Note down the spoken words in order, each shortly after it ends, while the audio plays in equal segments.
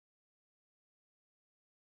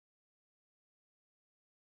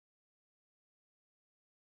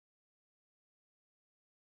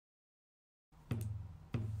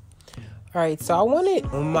All right, so I wanted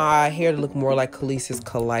my hair to look more like Khaleesi's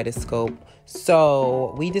kaleidoscope.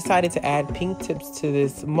 So we decided to add pink tips to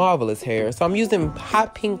this marvelous hair. So I'm using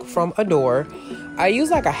hot pink from Adore. I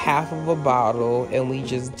used like a half of a bottle, and we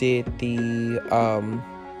just did the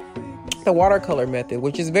watercolor method,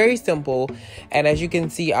 which is very simple. And as you can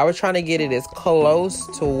see, I was trying to get it as close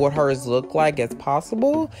to what hers look like as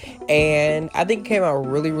possible, and I think it came out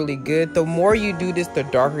really, really good. The more you do this, the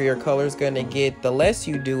darker your color is going to get. The less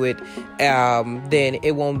you do it, then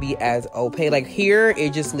it won't be as opaque. Like here,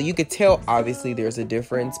 it just, you could tell obviously there's a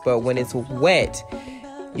difference, but when it's wet,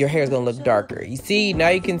 your hair is going to look darker. You see, now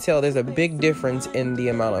you can tell there's a big difference in the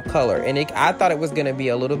amount of color. And I thought it was going to be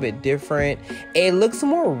a little bit different. It looks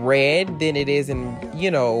more red than it is in,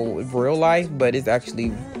 real life, but it's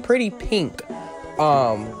actually pretty pink.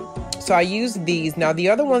 So I used these. Now, the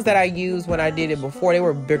other ones that I used when I did it before, they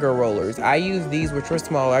were bigger rollers. I used these, which were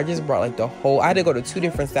smaller. I just brought like I had to go to 2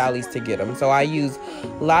 different Sally's to get them. So I used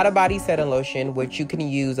a lot of body setting lotion, which you can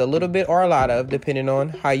use a little bit or a lot of, depending on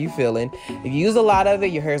how you feeling. If you use a lot of it,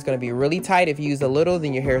 your hair is going to be really tight. If you use a little,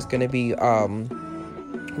 then your hair is going to be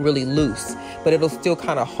really loose, but it'll still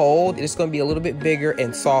kind of hold. It's going to be a little bit bigger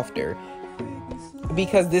and softer.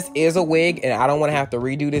 Because this is a wig and I don't want to have to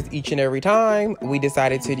redo this each and every time, we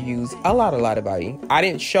decided to use a lot of body. I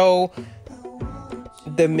didn't show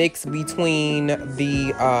the mix between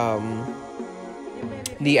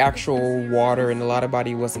the actual water and a lot of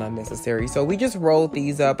body was not necessary. So we just rolled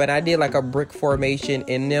these up, and I did like a brick formation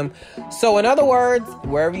in them. So in other words,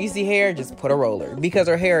 wherever you see hair, just put a roller, because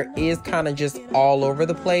her hair is kind of just all over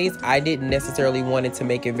the place. I didn't necessarily want it to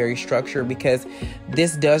make it very structured, because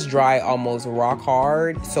this does dry almost rock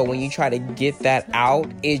hard. So when you try to get that out,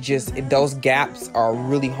 those gaps are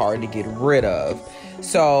really hard to get rid of.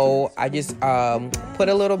 So I just put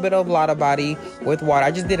a little bit of Lotta Body with water. I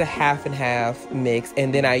just did a half and half mix,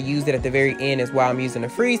 and then I used it at the very end as well. I'm using a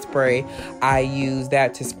freeze spray. I used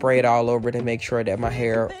that to spray it all over to make sure that my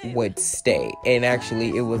hair would stay. And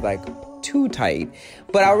actually it was like too tight,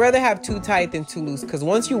 but I'd rather have too tight than too loose, because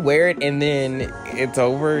once you wear it and then it's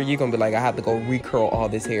over, you're gonna be like, I have to go recurl all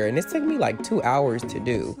this hair, and this took me like 2 hours to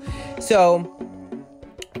do. So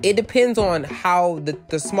it depends on how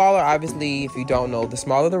the smaller, obviously, if you don't know, the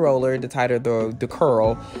smaller the roller, the tighter the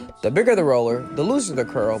curl, the bigger the roller, the looser the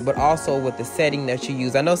curl, but also with the setting that you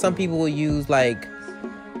use. I know some people will use like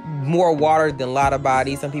more water than Lotta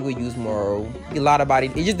Body. Some people use more Lotta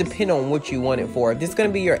Body. It just depends on what you want it for. If this is going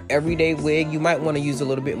to be your everyday wig, you might want to use a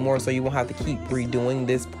little bit more, so you won't have to keep redoing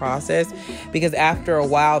this process, because after a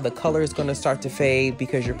while the color is going to start to fade,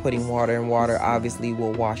 because you're putting water, and water obviously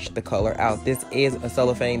will wash the color out. This is a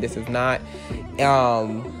cellophane. This is not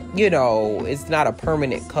it's not a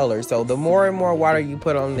permanent color. So the more and more water you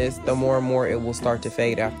put on this, the more and more it will start to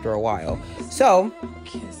fade after a while. So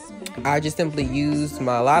I just simply used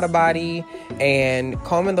my Lotta Body and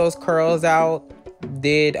combing those curls out.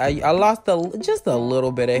 I lost just a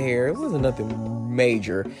little bit of hair. It wasn't nothing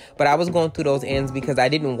major, but I was going through those ends because I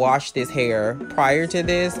didn't wash this hair prior to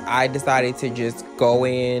this. I decided to just go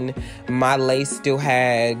in. My lace still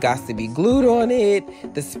got to be glued on it,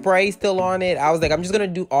 the spray still on it. I was like, I'm just gonna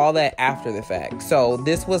do all that after the fact. So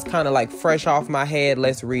this was kind of like fresh off my head.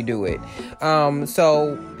 Let's redo it.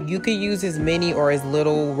 So you could use as many or as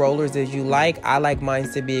little rollers as you like. I like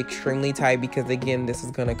mine to be extremely tight, because again, this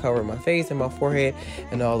is gonna cover my face and my forehead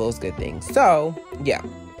and all those good things. So yeah.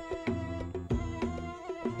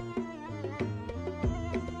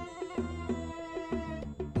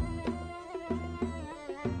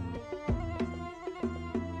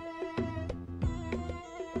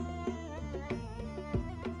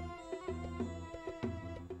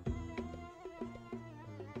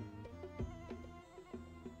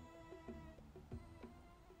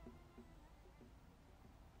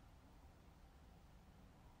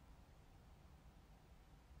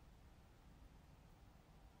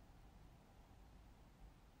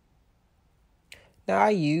 Now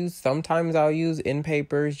sometimes I'll use end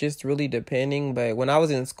papers, just really depending. But when I was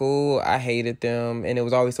in school, I hated them, and it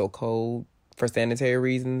was always so cold for sanitary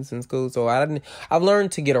reasons in school. So I've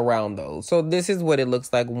learned to get around those. So this is what it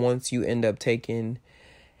looks like once you end up taking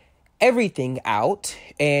everything out,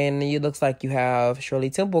 and it looks like you have Shirley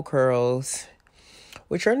Temple curls,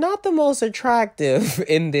 which are not the most attractive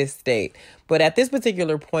in this state. But at this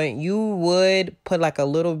particular point, you would put like a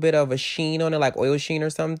little bit of a sheen on it, like oil sheen or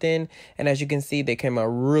something. And as you can see, they came out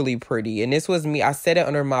really pretty. And this was me. I set it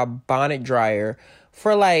under my bonnet dryer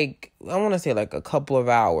for like, I want to say like a couple of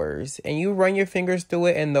hours. And you run your fingers through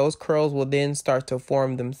it, and those curls will then start to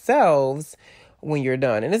form themselves when you're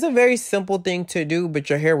done. And it's a very simple thing to do, but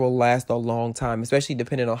your hair will last a long time, especially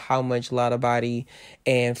depending on how much Lotta Body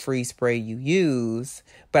and Free Spray you use.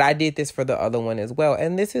 But I did this for the other one as well,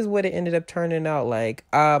 and this is what it ended up turning out like.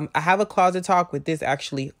 I have a closet talk with this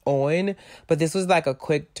actually on, but this was like a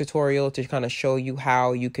quick tutorial to kind of show you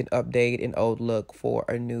how you can update an old look for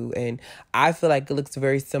a new, and I feel like it looks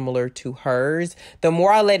very similar to hers. The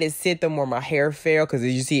more I let it sit, the more my hair fell, because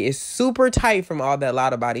as you see, it's super tight from all that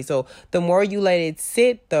Lotta Body. So the more you let it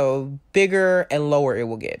sit, the bigger and lower it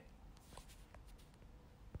will get.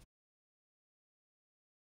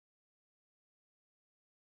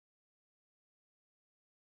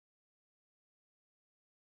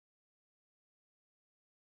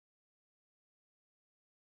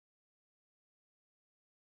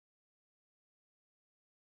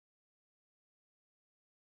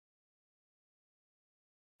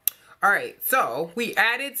 All right, so we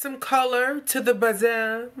added some color to the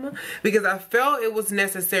bazam because I felt it was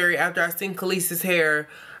necessary after I seen Khaleesi's hair.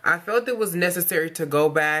 I felt it was necessary to go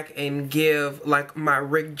back and give like my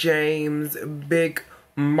Rick James big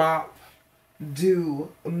mop do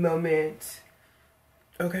moment.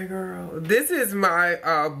 Okay, girl. This is my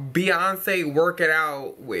Beyonce work it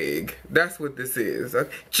out wig. That's what this is. Okay.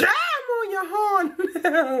 Jam on your horn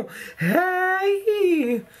now.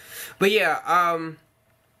 Hey. But yeah,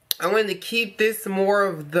 I wanted to keep this more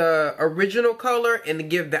of the original color and to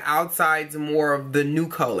give the outsides more of the new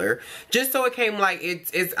color. Just so it came like,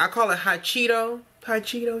 it's I call it hot Cheeto. Hot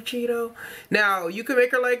Cheeto. Now, you can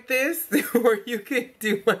make her like this, or you can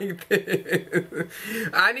do like this.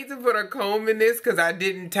 I need to put a comb in this because I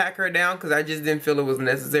didn't tack her down because I just didn't feel it was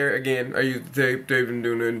necessary. Again, I used tape and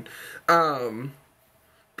doing it.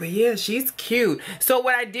 But yeah, she's cute. So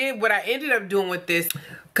what I ended up doing with this,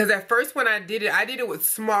 because at first when I did it with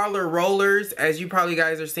smaller rollers, as you probably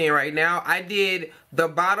guys are seeing right now. I did the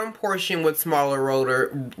bottom portion with smaller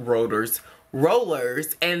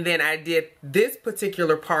rollers, and then I did this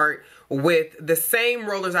particular part with the same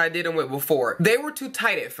rollers I did them with before. They were too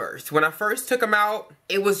tight at first. When I first took them out,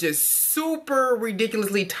 it was just super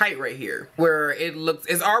ridiculously tight right here, where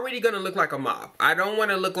it's already gonna look like a mop. I don't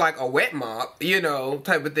want to look like a wet mop, you know,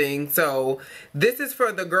 type of thing. So this is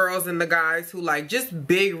for the girls and the guys who like just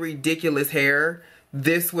big ridiculous hair.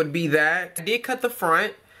 This would be that. I did cut the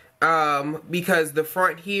front. Because the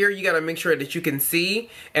front here, you got to make sure that you can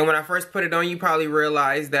see. And when I first put it on, you probably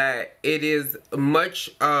realized that it is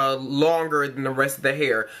much longer than the rest of the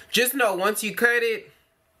hair. Just know, once you cut it,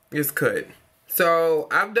 it's cut. So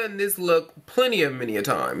I've done this look many a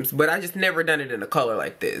times, but I just never done it in a color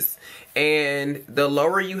like this. And the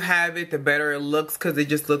lower you have it, the better it looks, because it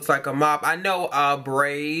just looks like a mop. I know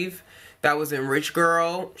Brave, that was in Rich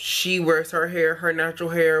Girl, she wears her hair, her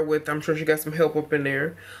natural hair with, I'm sure she got some help up in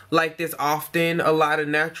there, like this often. A lot of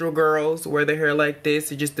natural girls wear their hair like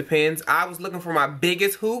this. It just depends. I was looking for my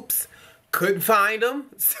biggest hoops, couldn't find them,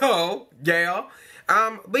 so yeah.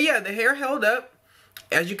 But yeah, the hair held up.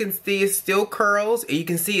 As you can see, it still curls. You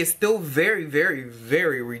can see it's still very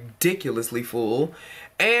ridiculously full.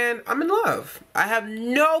 And I'm in love. I have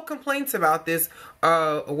no complaints about this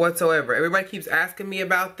whatsoever. Everybody keeps asking me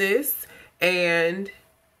about this, and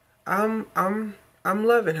I'm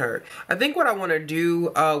loving her. I think what I want to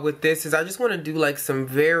do with this is I just want to do like some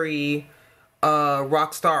very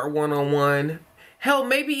Rockstar 101. Hell,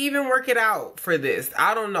 maybe even work it out for this.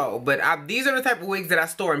 I don't know. But these are the type of wigs that I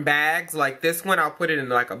store in bags. Like this one, I'll put it in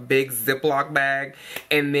like a big Ziploc bag.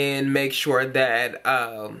 And then make sure that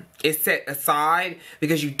it's set aside.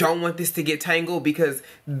 Because you don't want this to get tangled. Because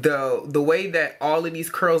the way that all of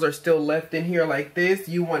these curls are still left in here like this,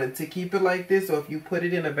 you want it to keep it like this. So if you put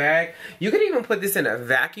it in a bag, you can even put this in a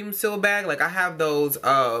vacuum seal bag. Like I have those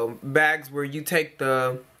bags where you take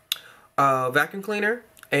the vacuum cleaner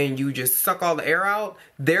and you just suck all the air out.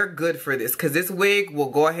 They're good for this, because this wig will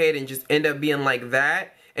go ahead and just end up being like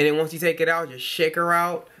that. And then once you take it out, just shake her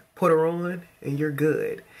out, put her on, and you're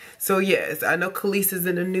good. So yes, I know Khalees is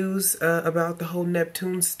in the news about the whole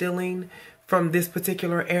Neptune stealing from this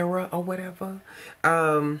particular era or whatever.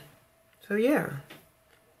 So yeah,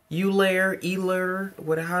 Eullair,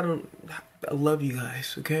 I love you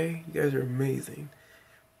guys, okay? You guys are amazing.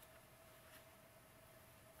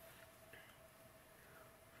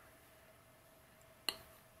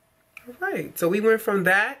 Alright, so we went from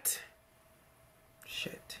that.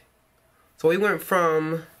 So we went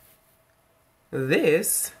from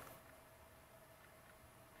this.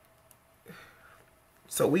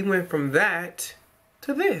 So we went from that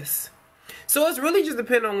to this. So it's really just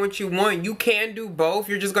depending on what you want. You can do both.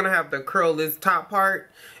 You're just going to have to curl this top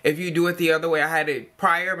part. If you do it the other way I had it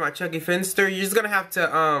prior, my Chucky Finster, you're just going to have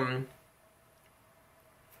to,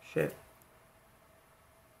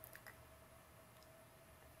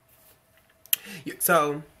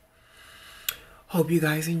 So, hope you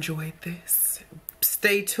guys enjoyed this.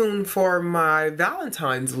 Stay tuned for my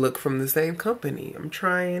Valentine's look from the same company. I'm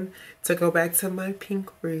trying to go back to my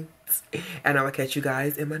pink roots. And I will catch you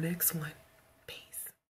guys in my next one.